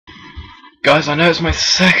Guys, I know it's my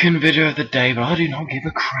second video of the day, but I do not give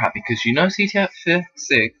a crap because you know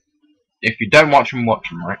CTFxC. If you don't watch them,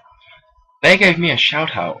 right? They gave me a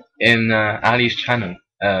shout out in Ali's channel,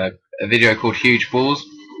 a video called Huge Balls.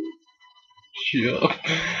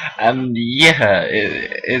 And yeah,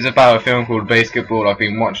 it's about a film called Basketball. I've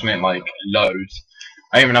been watching it like loads.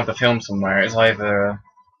 I even have the film somewhere. It's either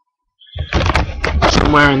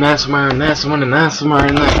somewhere in there, somewhere in there, somewhere in there, somewhere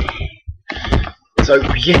in there. So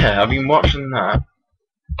yeah, I've been watching that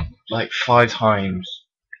like 5 times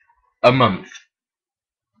a month.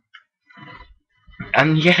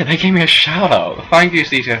 And yeah, they gave me a shout out. Thank you,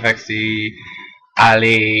 CTFxC,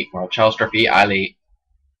 Ali, well, Charles Drippy, Ali,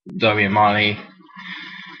 Zoe and Marley.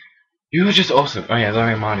 You were just awesome. Oh yeah,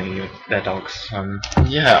 Zoe and Marley, they're dogs.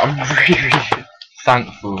 Yeah, I'm really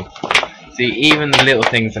thankful. See, even the little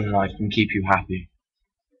things in life can keep you happy.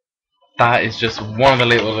 That is just one of the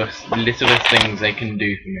littlest things they can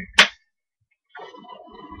do for me.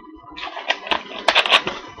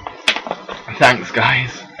 Thanks,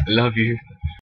 guys. I love you.